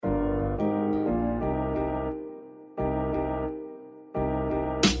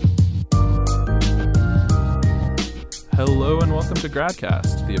Hello and welcome to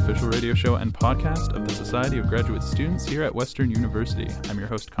GradCast, the official radio show and podcast of the Society of Graduate Students here at Western University. I'm your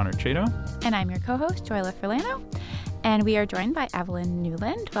host, Connor Chato. And I'm your co-host, Joyla Ferlano. And we are joined by Evelyn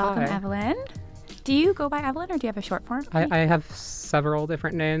Newland. Welcome, Hi. Evelyn. Do you go by Evelyn or do you have a short form? I have several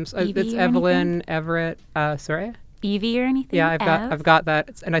different names. Evie It's or Evelyn, Everett, sorry? Evie or anything? Yeah, Ev? I've got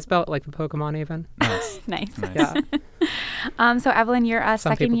that. And I spell it like the Pokemon even. Nice. Nice. Yeah. So Evelyn, you're a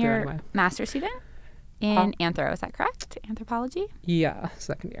Some second people do year anyway. master's student in anthro, is that correct? Anthropology? Yeah,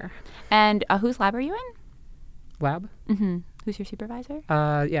 second year. And whose lab are you in? Lab? Mm-hmm. Who's your supervisor?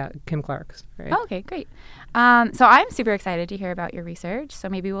 Yeah, Kim Clark's. Right? Oh, okay, great. So I'm super excited to hear about your research, so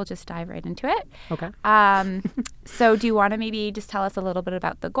maybe we'll just dive right into it. Okay. So do you want to maybe just tell us a little bit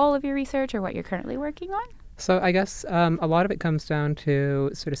about the goal of your research or what you're currently working on? So I guess a lot of it comes down to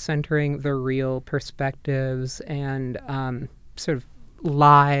sort of centering the real perspectives and sort of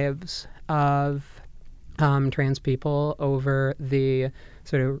lives of trans people over the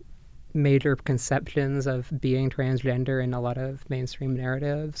sort of major conceptions of being transgender in a lot of mainstream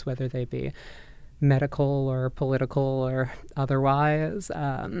narratives, whether they be medical or political or otherwise.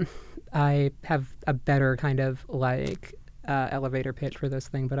 I have a better kind of like elevator pitch for this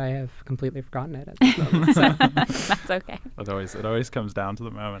thing, but I have completely forgotten it at this moment. So. That's okay. It always comes down to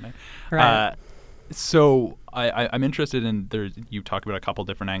the moment. Eh? Right. So I'm interested in, you talk about a couple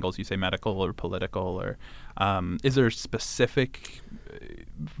different angles. You say medical or political, or is there a specific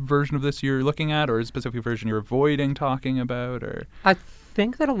version of this you're looking at, or a specific version you're avoiding talking about? Or I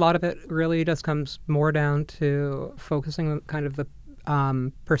think that a lot of it really just comes more down to focusing on kind of the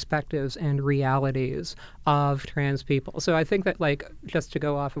perspectives and realities of trans people. So I think that, like, just to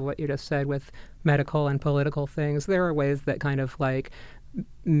go off of what you just said with medical and political things, there are ways that kind of like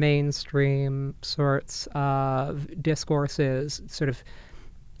mainstream sorts of discourses sort of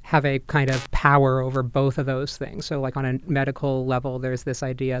have a kind of power over both of those things. So like on a medical level, there's this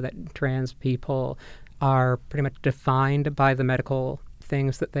idea that trans people are pretty much defined by the medical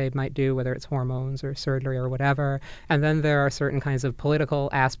things that they might do, whether it's hormones or surgery or whatever. And then there are certain kinds of political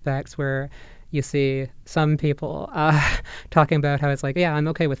aspects where you see some people talking about how it's like, yeah, I'm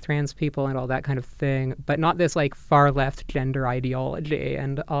okay with trans people and all that kind of thing, but not this like far left gender ideology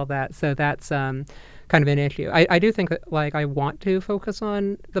and all that. So that's kind of an issue. I do think that like I want to focus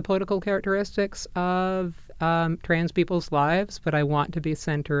on the political characteristics of trans people's lives, but I want to be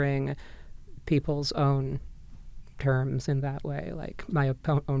centering people's own terms in that way, like my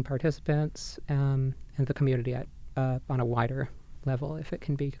own participants and the community at on a wider level, if it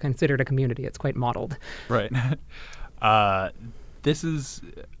can be considered a community. It's quite modeled. right. This is,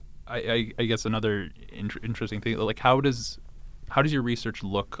 I guess, another interesting thing. Like, how does your research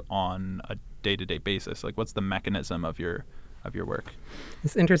look on a day-to-day basis? Like, what's the mechanism of your work?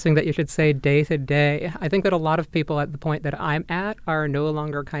 It's interesting that you should say day to day. I think that a lot of people at the point that I'm at are no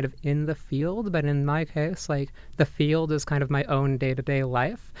longer kind of in the field, but in my case, like the field is kind of my own day to day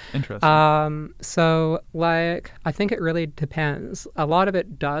life. Interesting. So like, I think it really depends. A lot of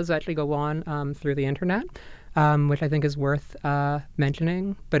it does actually go on through the internet, which I think is worth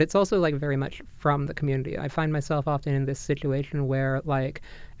mentioning, but it's also like very much from the community. I find myself often in this situation where like,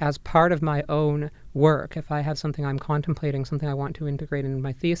 as part of my own work, if I have something I'm contemplating, something I want to integrate into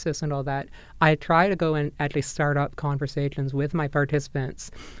my thesis and all that, I try to go and actually start up conversations with my participants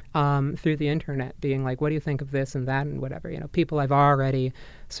through the internet, being like, what do you think of this and that and whatever? You know, people I've already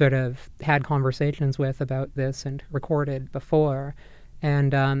sort of had conversations with about this and recorded before,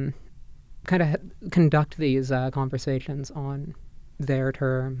 and kind of conduct these conversations on their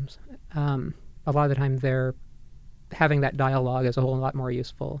terms. A lot of the time they're having that dialogue is a whole lot more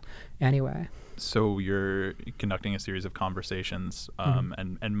useful anyway. So you're conducting a series of conversations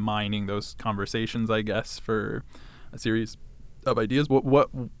and mining those conversations, I guess, for a series of ideas.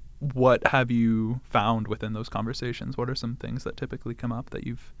 What have you found within those conversations? What are some things that typically come up that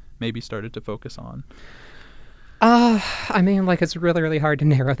you've maybe started to focus on? I mean, like, it's really, really hard to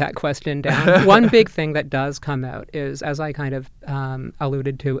narrow that question down. One big thing that does come out is, as I kind of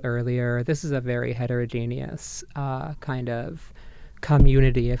alluded to earlier, this is a very heterogeneous kind of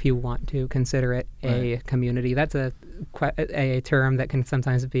community, if you want to consider it a community. That's a term that can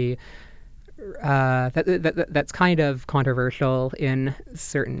sometimes be that's kind of controversial in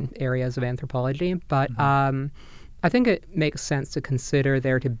certain areas of anthropology, but I think it makes sense to consider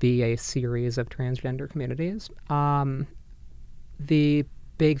there to be a series of transgender communities. The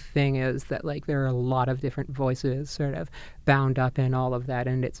big thing is that like there are a lot of different voices sort of bound up in all of that,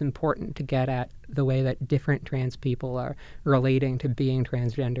 and it's important to get at the way that different trans people are relating to being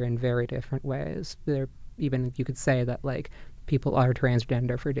transgender in very different ways. Even you could say that like people are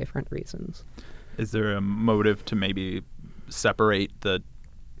transgender for different reasons. Is there a motive to maybe separate the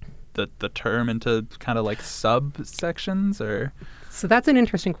term into kind of like subsections, or? So that's an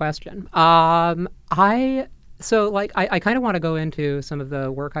interesting question. I kind of want to go into some of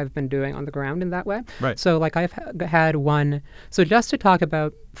the work I've been doing on the ground in that way. Right. So like I've had one. So just to talk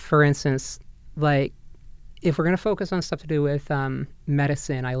about, for instance, like if we're going to focus on stuff to do with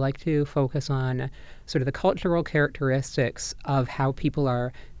medicine, I like to focus on sort of the cultural characteristics of how people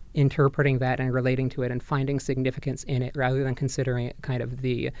are interpreting that and relating to it and finding significance in it rather than considering it kind of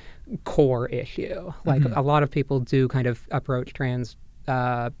the core issue. Like a lot of people do kind of approach trans,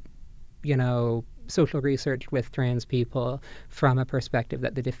 social research with trans people from a perspective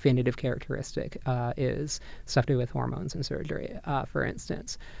that the definitive characteristic is stuff to do with hormones and surgery, for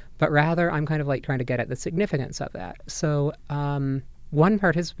instance. But rather, I'm kind of like trying to get at the significance of that. So one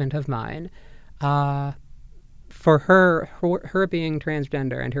participant of mine, for her being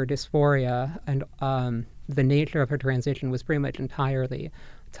transgender and her dysphoria and the nature of her transition was pretty much entirely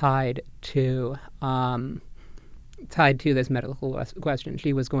tied to this medical question.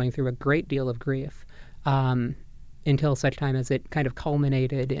 She was going through a great deal of grief until such time as it kind of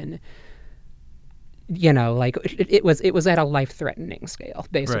culminated in, it was at a life-threatening scale,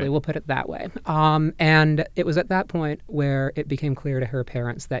 basically. Right. We'll put it that way. And it was at that point where it became clear to her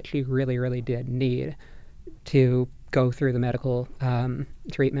parents that she really, really did need to go through the medical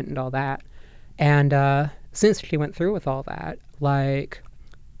treatment and all that. And since she went through with all that,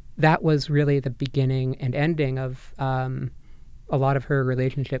 that was really the beginning and ending of a lot of her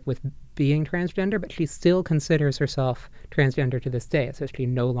relationship with being transgender, but she still considers herself transgender to this day. So she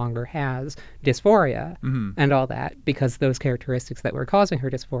no longer has dysphoria and all that because those characteristics that were causing her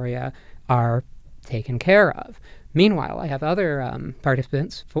dysphoria are taken care of. Meanwhile, I have other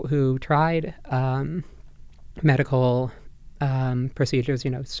participants who tried medical procedures,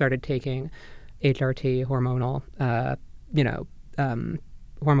 started taking HRT, hormonal,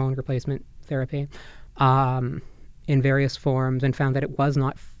 hormone replacement therapy in various forms, and found that it was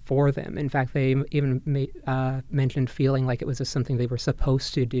not for them. In fact, they even mentioned feeling like it was just something they were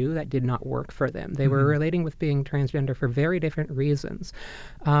supposed to do that did not work for them. They were relating with being transgender for very different reasons.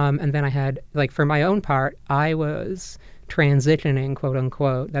 And then I had, for my own part, I was transitioning, quote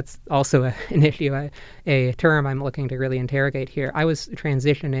unquote. That's also an issue, a term I'm looking to really interrogate here. I was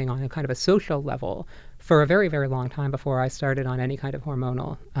transitioning on a kind of a social level for a very, very long time before I started on any kind of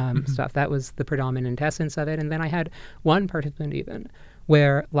hormonal stuff. That was the predominant essence of it. And then I had one participant even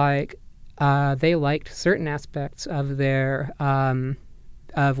where they liked certain aspects of their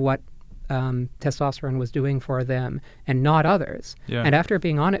of what testosterone was doing for them and not others. Yeah. And after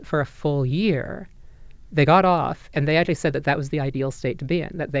being on it for a full year, they got off, and they actually said that that was the ideal state to be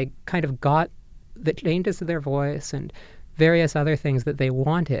in, that they kind of got the changes to their voice and various other things that they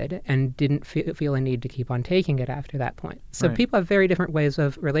wanted and didn't feel a need to keep on taking it after that point. So Right. people have very different ways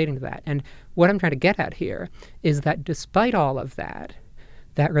of relating to that. And what I'm trying to get at here is that despite all of that,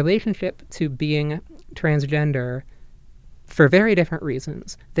 that relationship to being transgender, for very different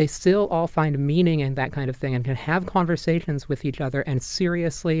reasons, they still all find meaning in that kind of thing and can have conversations with each other and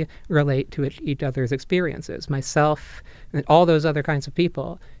seriously relate to each other's experiences. Myself and all those other kinds of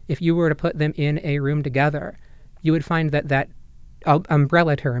people, if you were to put them in a room together, you would find that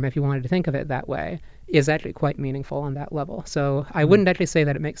umbrella term, if you wanted to think of it that way, is actually quite meaningful on that level. So I wouldn't actually say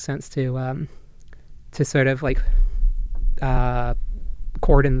that it makes sense to sort of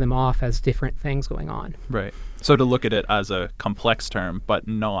cordon them off as different things going on. Right. So to look at it as a complex term, but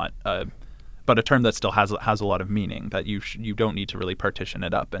not but a term that still has a lot of meaning, that you don't need to really partition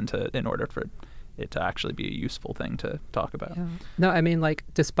it up in order for it to actually be a useful thing to talk about. Yeah. No, I mean,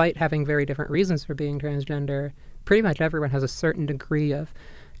 despite having very different reasons for being transgender, pretty much everyone has a certain degree of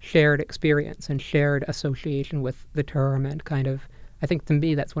shared experience and shared association with the term, and kind of, I think to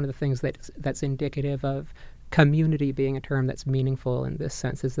me that's one of the things that's indicative of community being a term that's meaningful in this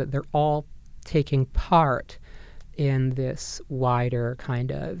sense, is that they're all taking part in this wider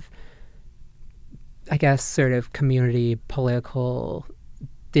kind of, I guess, sort of community political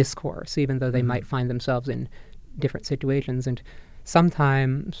discourse, even though they might find themselves in different situations, and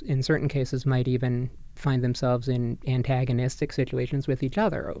sometimes, in certain cases, might even find themselves in antagonistic situations with each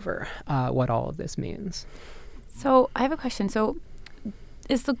other over what all of this means. So I have a question. So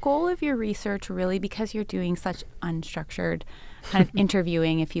is the goal of your research really, because you're doing such unstructured kind of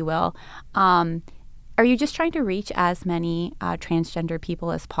interviewing, if you will, are you just trying to reach as many transgender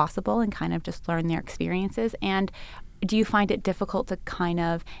people as possible and kind of just learn their experiences? And do you find it difficult to kind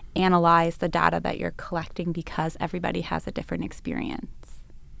of analyze the data that you're collecting because everybody has a different experience?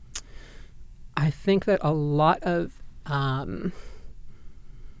 I think that a lot of the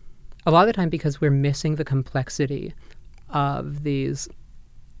time, because we're missing the complexity of these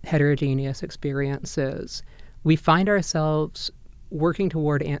heterogeneous experiences, we find ourselves working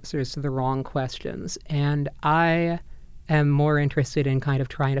toward answers to the wrong questions. And I am more interested in kind of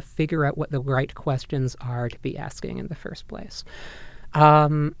trying to figure out what the right questions are to be asking in the first place.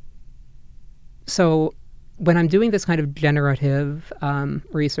 So when I'm doing this kind of generative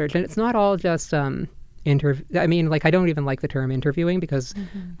research, and it's not all just I don't even like the term interviewing because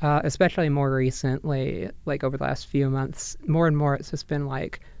especially more recently, like over the last few months, more and more it's just been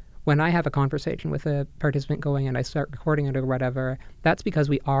like, when I have a conversation with a participant going and I start recording it or whatever, that's because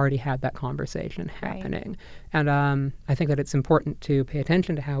we already had that conversation happening. Right. And I think that it's important to pay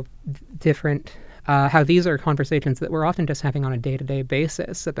attention to how how these are conversations that we're often just having on a day-to-day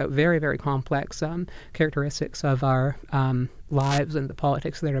basis about very, very complex characteristics of our lives and the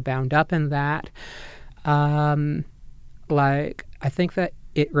politics that are bound up in that. I think that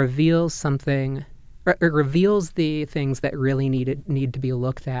it reveals something. It reveals the things that really need to be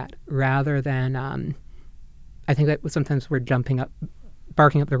looked at, rather than I think that sometimes we're barking up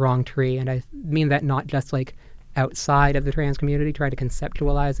the wrong tree, and I mean that not just like outside of the trans community, try to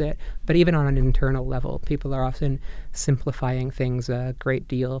conceptualize it, but even on an internal level, people are often simplifying things a great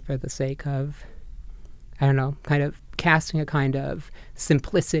deal for the sake of, I don't know, kind of casting a kind of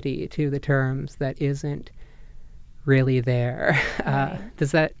simplicity to the terms that isn't really there. Right.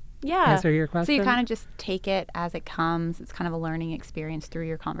 Does that answer your question? So you kind of just take it as it comes. It's kind of a learning experience through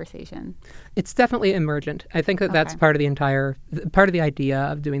your conversation. It's definitely emergent. I think that that's part of the idea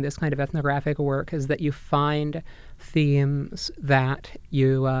of doing this kind of ethnographic work, is that you find themes that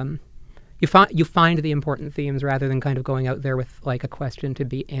you find the important themes rather than kind of going out there with like a question to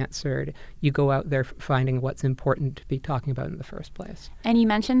be answered. You go out there finding what's important to be talking about in the first place. And you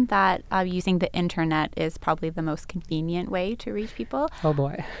mentioned that using the internet is probably the most convenient way to reach people. Oh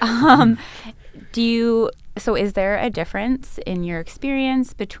boy. So is there a difference in your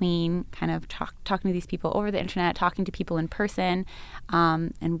experience between kind of talking to these people over the internet, talking to people in person,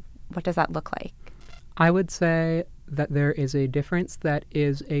 and what does that look like? I would say that there is a difference that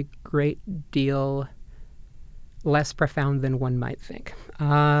is a great deal less profound than one might think.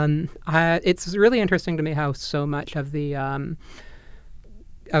 It's really interesting to me how so much of the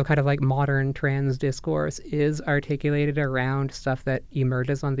of kind of like modern trans discourse is articulated around stuff that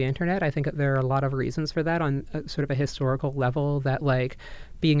emerges on the internet. I think that there are a lot of reasons for that on sort of a historical level, that like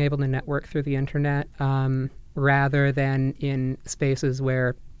being able to network through the internet rather than in spaces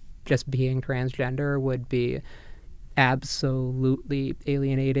where just being transgender would be absolutely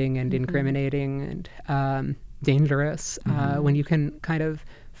alienating and incriminating and dangerous. When you can kind of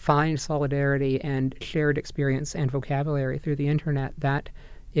find solidarity and shared experience and vocabulary through the internet, that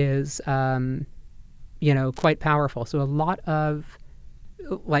is, quite powerful. So a lot of,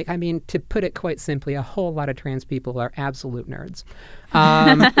 to put it quite simply, a whole lot of trans people are absolute nerds.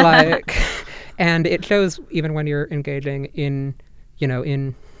 And it shows even when you're engaging in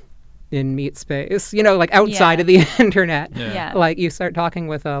meat space, outside of the internet. Yeah. Like you start talking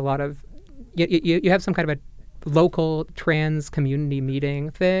with a lot of, you have some kind of a local trans community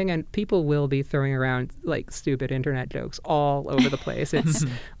meeting thing, and people will be throwing around like stupid internet jokes all over the place. It's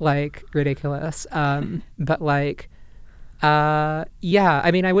like ridiculous. I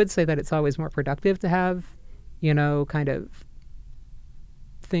would say that it's always more productive to have, kind of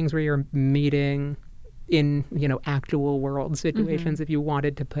things where you're meeting in, actual world situations, if you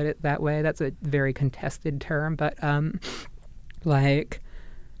wanted to put it that way. That's a very contested term, but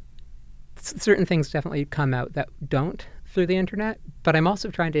certain things definitely come out that don't through the internet. But I'm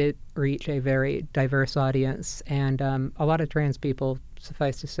also trying to reach a very diverse audience, and a lot of trans people,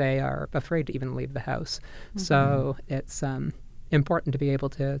 suffice to say, are afraid to even leave the house. So it's important to be able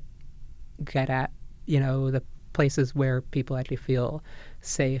to get at, the places where people actually feel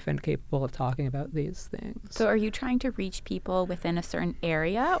safe and capable of talking about these things. So are you trying to reach people within a certain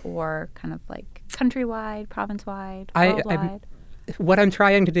area, or kind of like countrywide, province-wide, worldwide? What I'm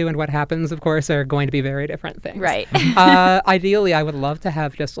trying to do and what happens, of course, are going to be very different things. Right. Ideally, I would love to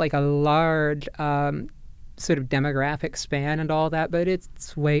have just like a large sort of demographic span and all that, but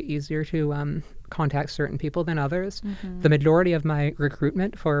it's way easier to contact certain people than others. The majority of my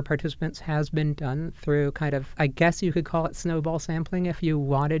recruitment for participants has been done through kind of, I guess you could call it snowball sampling if you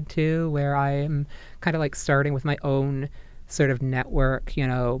wanted to, where I am kind of like starting with my own sort of network,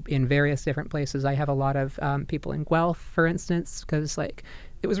 in various different places. I have a lot of people in Guelph, for instance, because like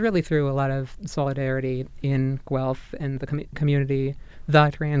it was really through a lot of solidarity in Guelph and the community, the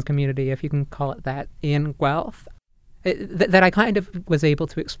trans community, if you can call it that, in Guelph, that I kind of was able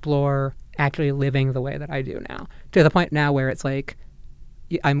to explore actually living the way that I do now, to the point now where it's like,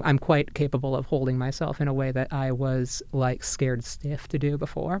 I'm quite capable of holding myself in a way that I was like scared stiff to do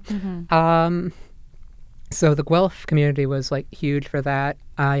before. So the Guelph community was like huge for that.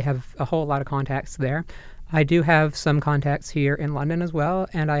 I have a whole lot of contacts there. I do have some contacts here in London as well,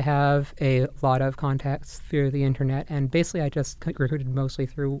 and I have a lot of contacts through the internet. And basically, I just recruited mostly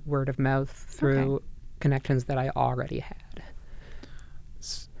through word of mouth, through connections that I already had.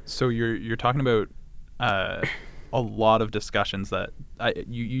 So you're talking about a lot of discussions that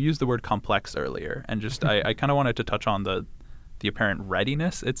you used the word complex earlier, and just I kind of wanted to touch on the apparent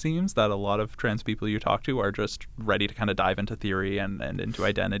readiness, it seems, that a lot of trans people you talk to are just ready to kind of dive into theory and into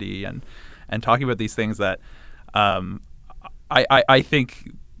identity and talking about these things that I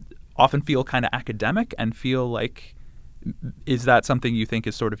think often feel kind of academic and feel like, is that something you think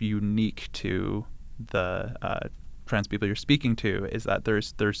is sort of unique to the trans people you're speaking to, is that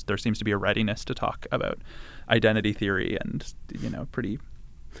there seems to be a readiness to talk about identity theory and, pretty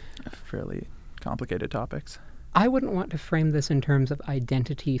fairly complicated topics? I wouldn't want to frame this in terms of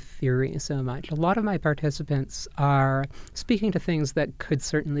identity theory so much. A lot of my participants are speaking to things that could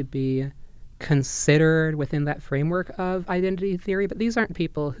certainly be considered within that framework of identity theory, but these aren't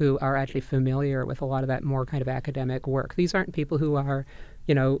people who are actually familiar with a lot of that more kind of academic work. These aren't people who are,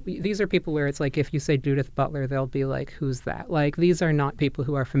 these are people where it's like if you say Judith Butler, they'll be like, who's that? Like, these are not people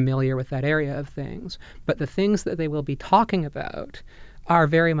who are familiar with that area of things. But the things that they will be talking about are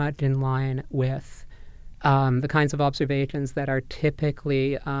very much in line with the kinds of observations that are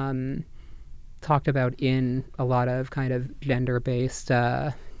typically talked about in a lot of kind of gender-based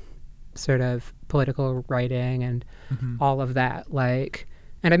sort of political writing and all of that.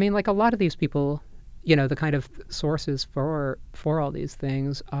 And I mean, like, a lot of these people, the kind of sources for all these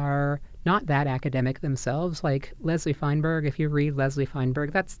things are not that academic themselves. Like Leslie Feinberg, if you read Leslie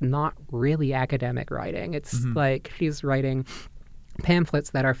Feinberg, that's not really academic writing. It's like she's writing pamphlets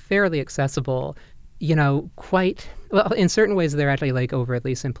that are fairly accessible, quite well. In certain ways, they're actually like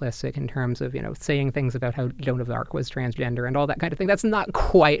overtly simplistic in terms of, saying things about how Joan of Arc was transgender and all that kind of thing. That's not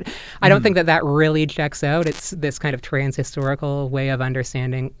quite, I don't think that really checks out. It's this kind of trans-historical way of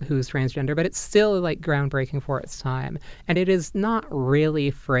understanding who's transgender, but it's still like groundbreaking for its time. And it is not really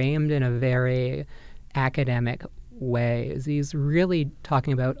framed in a very academic way. He's really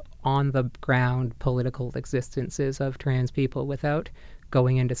talking about on-the-ground political existences of trans people without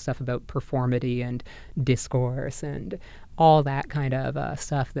going into stuff about performity and discourse and all that kind of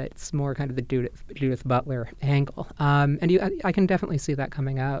stuff that's more kind of the Judith Butler angle. I can definitely see that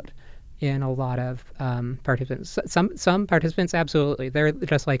coming out in a lot of participants. Some participants, absolutely. They're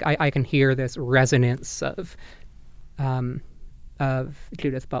just like, I can hear this resonance of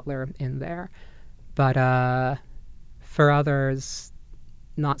Judith Butler in there. But for others,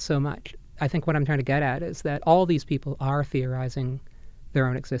 not so much. I think what I'm trying to get at is that all these people are theorizing their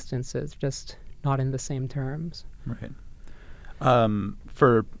own existences, just not in the same terms. Right.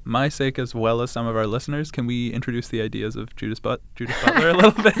 For my sake, as well as some of our listeners, can we introduce the ideas of Judith Butler a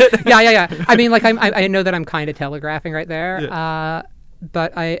little bit? Yeah. I mean, like, I know that I'm kind of telegraphing right there,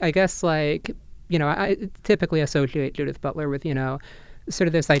 but I guess, like, I typically associate Judith Butler with, sort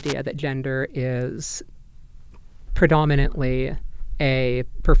of this idea that gender is predominantly a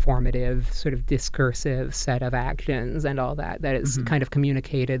performative, sort of discursive set of actions and all that is kind of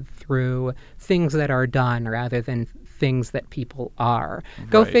communicated through things that are done rather than things that people are. Right.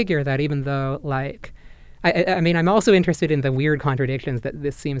 Go figure that, even though, like, I mean, I'm also interested in the weird contradictions that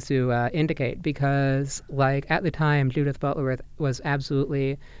this seems to indicate, because, like, at the time, Judith Butler was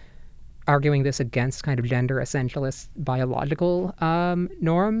absolutely arguing this against kind of gender essentialist biological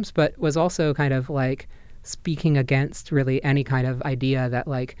norms, but was also kind of, like, speaking against really any kind of idea that,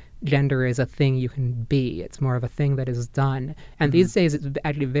 like, gender is a thing you can be. It's more of a thing that is done. And these days it's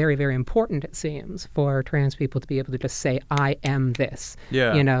actually very, very important, it seems, for trans people to be able to just say, I am this.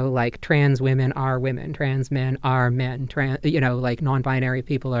 Yeah. Like, trans women are women, trans men are men, like, non-binary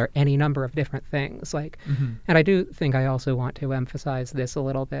people are any number of different things. Like, and I do think I also want to emphasize this a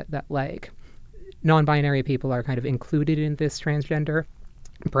little bit, that, like, non-binary people are kind of included in this transgender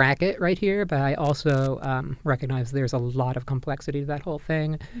bracket right here, but I also recognize there's a lot of complexity to that whole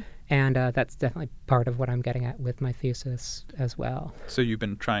thing, and that's definitely part of what I'm getting at with my thesis as well. So you've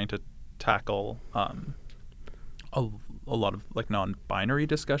been trying to tackle a lot of, like, non-binary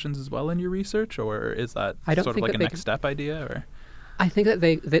discussions as well in your research, or is that sort of like a next step idea? Or I think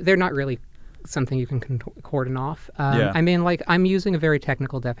that they're not really something you can cordon off. I mean, like, I'm using a very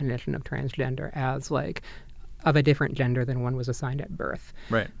technical definition of transgender as, like, of a different gender than one was assigned at birth.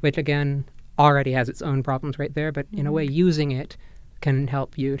 Right. Which, again, already has its own problems right there, but in a way, using it can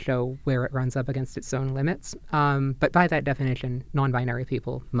help you show where it runs up against its own limits. But by that definition, non-binary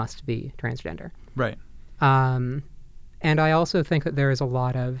people must be transgender. Right. And I also think that there is a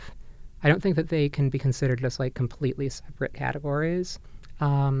lot of, I don't think that they can be considered just like completely separate categories,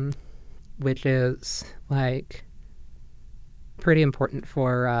 which is like pretty important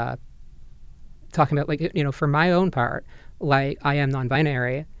for talking about, like, you know, for my own part, like I am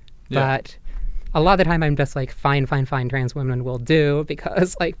non-binary, but a lot of the time I'm just like, fine, trans women will do,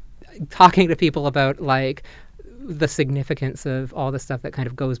 because like talking to people about like the significance of all the stuff that kind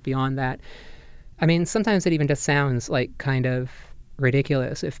of goes beyond that. I mean, sometimes it even just sounds like kind of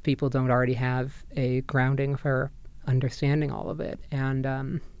ridiculous if people don't already have a grounding for understanding all of it.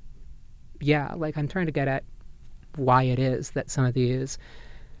 And like I'm trying to get at why it is that some of these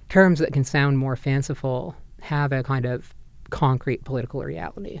terms that can sound more fanciful have a kind of concrete political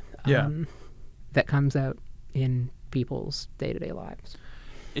reality that comes out in people's day-to-day lives.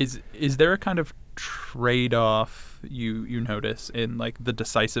 Is there a kind of trade-off you notice in like the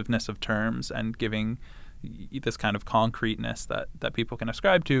decisiveness of terms and giving this kind of concreteness that people can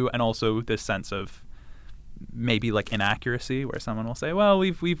ascribe to, and also this sense of maybe like inaccuracy, where someone will say, well,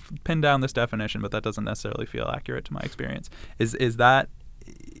 we've pinned down this definition, but that doesn't necessarily feel accurate to my experience. Is that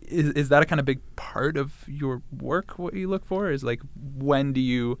a kind of big part of your work? What you look for is like, when do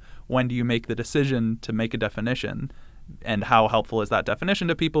you make the decision to make a definition, and how helpful is that definition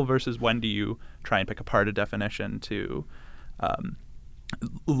to people, versus when do you try and pick apart a definition to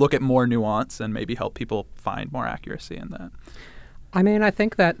look at more nuance and maybe help people find more accuracy in that? I mean, I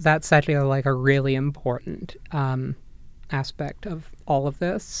think that that's actually like a really important aspect of all of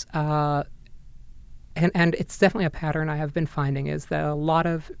this. And it's definitely a pattern I have been finding, is that a lot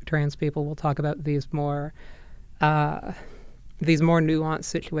of trans people will talk about these more nuanced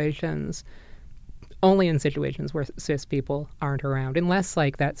situations only in situations where cis people aren't around, unless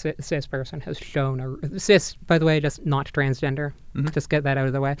like that cis person has shown cis, by the way, just not transgender. Just get that out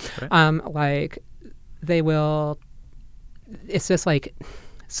of the way. Right. Like they will. It's just like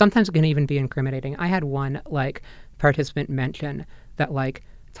sometimes it can even be incriminating. I had one like participant mention that like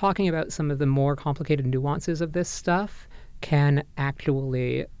talking about some of the more complicated nuances of this stuff can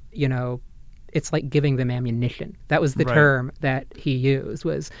actually, you know, it's like giving them ammunition. That was the term that he used,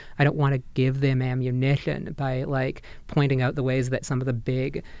 was I don't want to give them ammunition by like pointing out the ways that some of the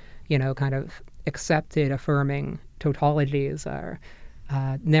big, you know, kind of accepted affirming tautologies are,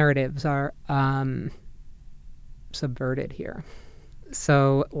 narratives are subverted here.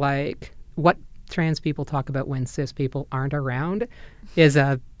 So like what trans people talk about when cis people aren't around is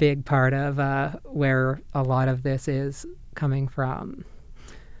a big part of where a lot of this is coming from.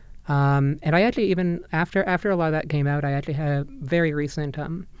 And I actually, even after a lot of that came out, I actually had a very recent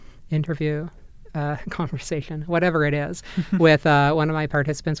interview, conversation, whatever it is, with one of my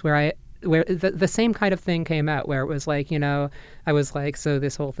participants where the same kind of thing came out, where it was like, you know, I was like, so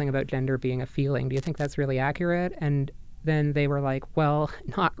this whole thing about gender being a feeling, do you think that's really accurate? And then they were like, well,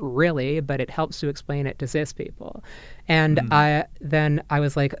 not really, but it helps to explain it to cis people. And I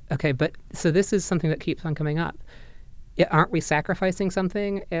was like, okay, but so this is something that keeps on coming up. Aren't we sacrificing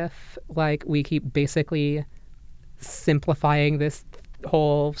something if like we keep basically simplifying this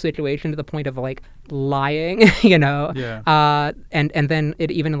whole situation to the point of like lying, you know? Yeah. And then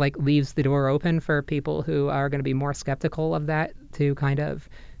it even like leaves the door open for people who are going to be more skeptical of that to kind of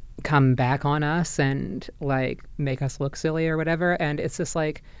come back on us and like make us look silly or whatever. And it's just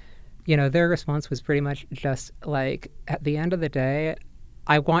like, you know, their response was pretty much just like, at the end of the day,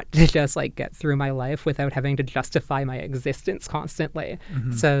 I want to just like get through my life without having to justify my existence constantly.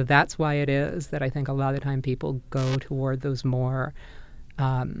 So that's why it is that I think a lot of the time people go toward those more,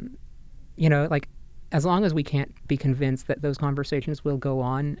 you know, like as long as we can't be convinced that those conversations will go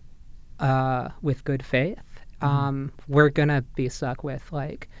on with good faith, we're going to be stuck with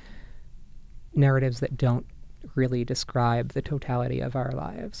like narratives that don't really describe the totality of our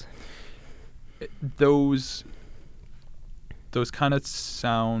lives. Those kind of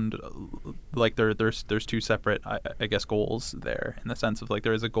sound like there's two separate, I guess, goals there, in the sense of like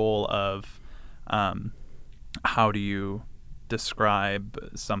there is a goal of how do you describe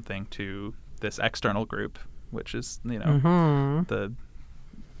something to this external group, which is, you know,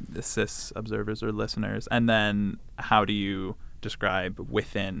 the cis observers or listeners, and then how do you describe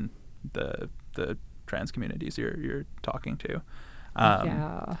within the trans communities you're talking to.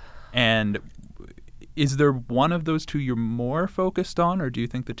 And is there one of those two you're more focused on, or do you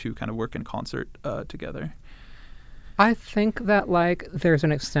think the two kind of work in concert together? I think that like there's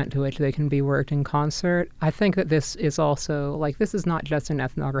an extent to which they can be worked in concert. I think that this is also like, this is not just an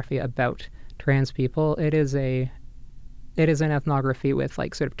ethnography about trans people. It is a it is an ethnography with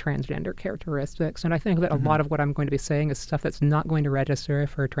like sort of transgender characteristics, and I think that a lot of what I'm going to be saying is stuff that's not going to register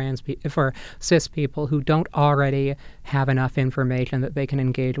for for cis people who don't already have enough information that they can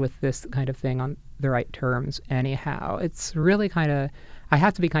engage with this kind of thing on the right terms. Anyhow, it's really I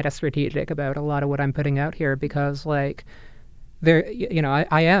have to be kind of strategic about a lot of what I'm putting out here because like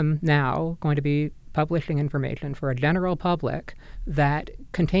I am now going to be publishing information for a general public that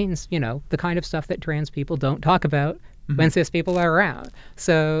contains, the kind of stuff that trans people don't talk about when cis people are around.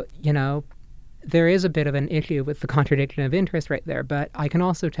 So, there is a bit of an issue with the contradiction of interest right there, but I can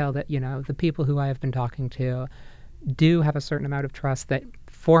also tell that, the people who I have been talking to do have a certain amount of trust that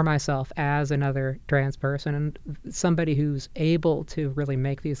for myself as another trans person and somebody who's able to really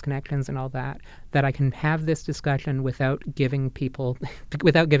make these connections and all that I can have this discussion without giving people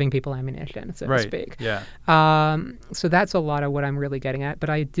ammunition, so to speak. Yeah. So that's a lot of what I'm really getting at. But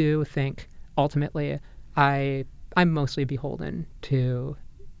I do think ultimately I'm mostly beholden to,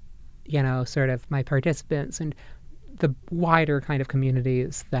 sort of my participants and the wider kind of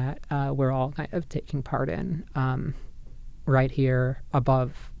communities that we're all kind of taking part in right here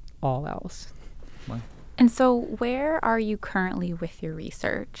above all else. Wow. And so where are you currently with your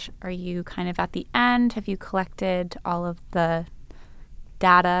research? Are you kind of at the end? Have you collected all of the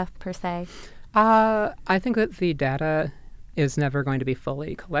data per se? I think that the data is never going to be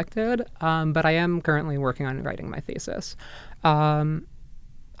fully collected, but I am currently working on writing my thesis.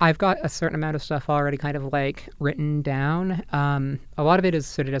 I've got a certain amount of stuff already kind of like written down. A lot of it is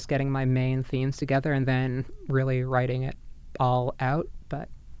sort of just getting my main themes together and then really writing it all out. But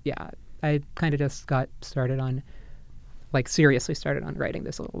yeah, I kind of just got started on, seriously started on writing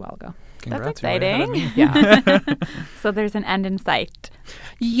this a little while ago. Congrats, that's exciting. Yeah. So there's an end in sight.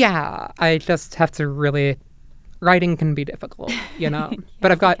 Yeah, I just have to really... Writing can be difficult, Yes,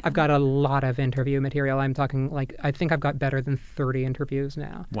 but I've got a lot of interview material. I'm talking I think I've got better than 30 interviews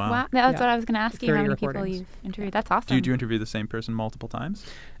now. Wow. That's what I was going to ask you. How many people recordings. you've interviewed? That's awesome. Do you interview the same person multiple times?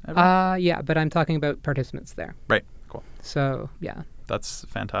 Ever? Yeah, but I'm talking about participants there. Right. Cool. So yeah. That's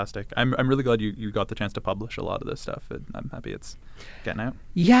fantastic. I'm really glad you got the chance to publish a lot of this stuff. I'm happy it's getting out.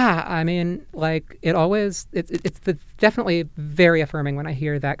 Yeah, I mean, it's definitely very affirming when I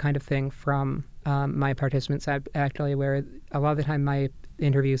hear that kind of thing from my participants, actually, where a lot of the time my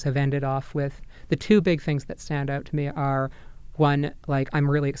interviews have ended off with the two big things that stand out to me are, one,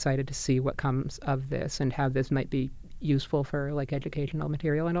 I'm really excited to see what comes of this and how this might be useful for educational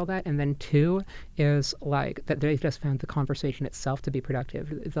material and all that, and then two is that they just found the conversation itself to be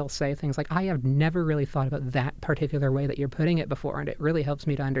productive. They'll say things like, I have never really thought about that particular way that you're putting it before, and it really helps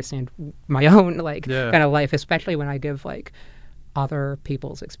me to understand my own kind of life, especially when I give other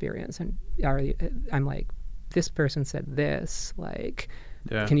people's experience and I'm like, this person said this,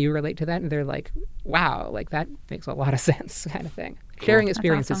 can you relate to that? And they're like, wow, that makes a lot of sense, kind of thing. Cool. Sharing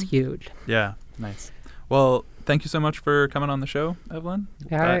experience is huge. Yeah, nice. Well, thank you so much for coming on the show, Evelyn.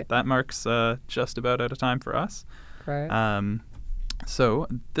 That marks just about out of time for us. Right. So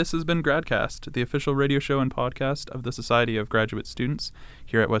this has been GradCast, the official radio show and podcast of the Society of Graduate Students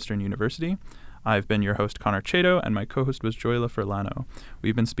here at Western University. I've been your host, Connor Chato, and my co-host was Joyla Furlano.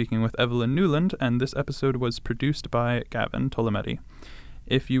 We've been speaking with Evelyn Newland, and this episode was produced by Gavin Tolometti.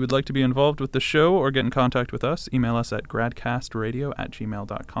 If you would like to be involved with the show or get in contact with us, email us at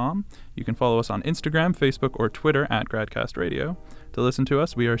gradcastradio@gmail.com. You can follow us on Instagram, Facebook, or Twitter at GradCastRadio. To listen to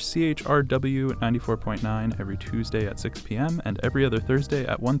us, we are CHRW 94.9 every Tuesday at 6 p.m. and every other Thursday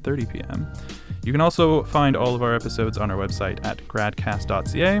at 1:30 p.m. You can also find all of our episodes on our website at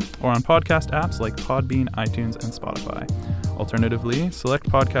gradcast.ca or on podcast apps like Podbean, iTunes, and Spotify. Alternatively, select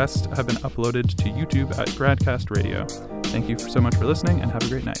podcasts have been uploaded to YouTube at GradCast Radio. Thank you so much for listening and have a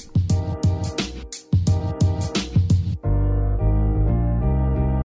great night.